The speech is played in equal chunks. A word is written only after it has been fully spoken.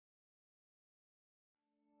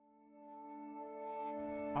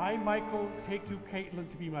I, Michael, take you, Katelyn,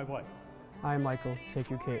 to be my wife. I, Michael, take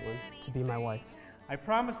you, Katelyn, to be my wife. I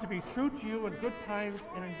promise to be true to you in good times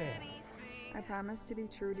and in bad. I promise to be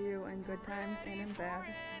true to you in good times and in bad.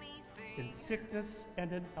 In sickness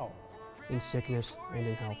and in health. In sickness and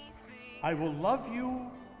in health. I will love you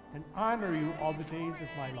and honor you all the days of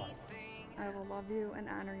my life. I will love you and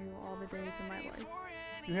honor you all the days of my life.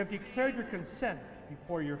 You have declared your consent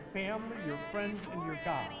before your family, your friends, and your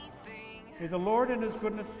God. May the Lord in His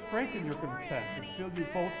goodness strengthen your consent and fill you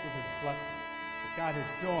both with His blessing. That God has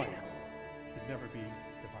joined should never be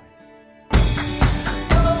divided.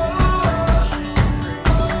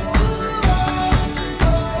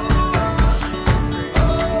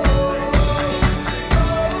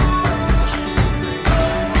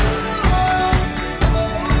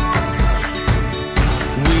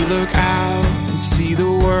 We look out and see the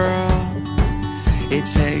world. It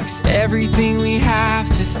takes everything we have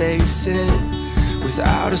to face it.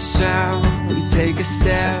 Without a sound, we take a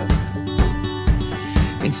step.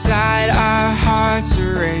 Inside our hearts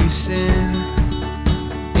are racing.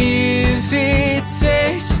 If it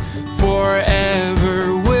takes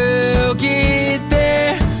forever, we'll get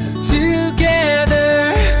there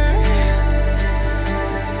together.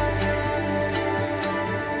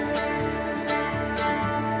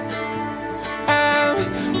 I'm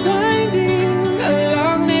winding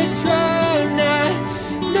along this road, not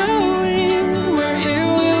knowing where it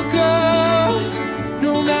will go.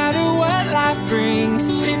 No matter what life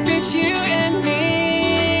brings, if it's you and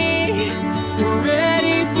me, we're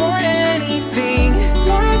ready for anything.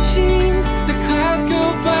 Watching the clouds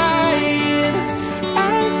go by, in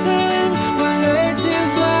our time we'll learn to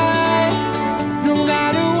fly. No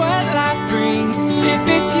matter what life brings, if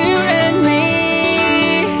it's you and me,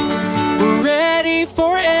 we're ready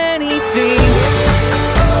for anything.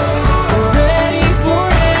 We're ready for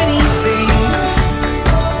anything.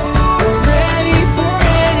 We're ready for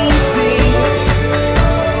anything.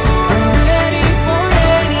 We're ready for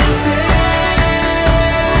anything.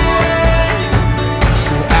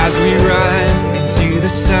 So as we run into the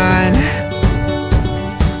sun,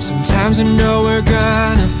 sometimes I know we're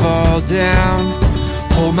gonna fall down.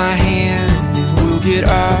 Hold my hand and we'll get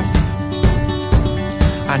up.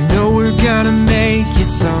 I know we're gonna make it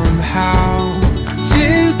somehow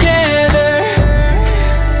together.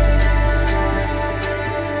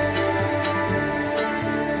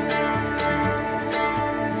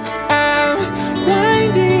 I'm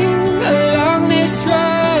winding along this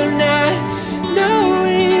road, not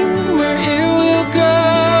knowing where it will go.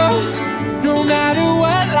 No matter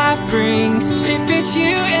what life brings, if it's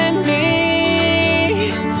you and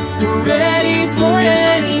me, we're ready for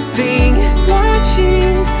anything.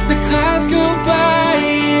 Watching the clouds go by,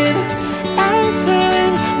 in our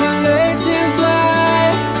time we'll learn to fly.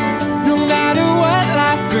 No matter what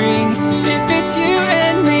life brings, if it's you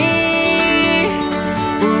and me,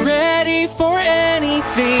 we're ready for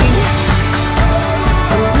anything.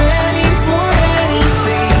 We're ready for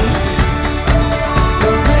anything.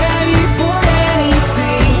 We're ready for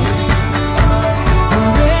anything.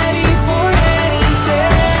 We're ready for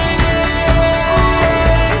anything.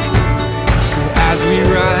 So as we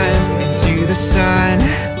run into the sun,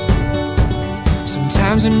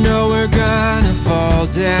 sometimes I know we're gonna fall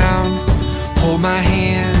down. Hold my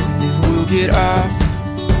hand and we'll get up.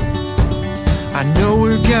 I know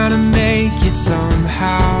we're gonna make it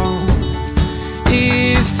somehow.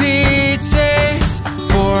 If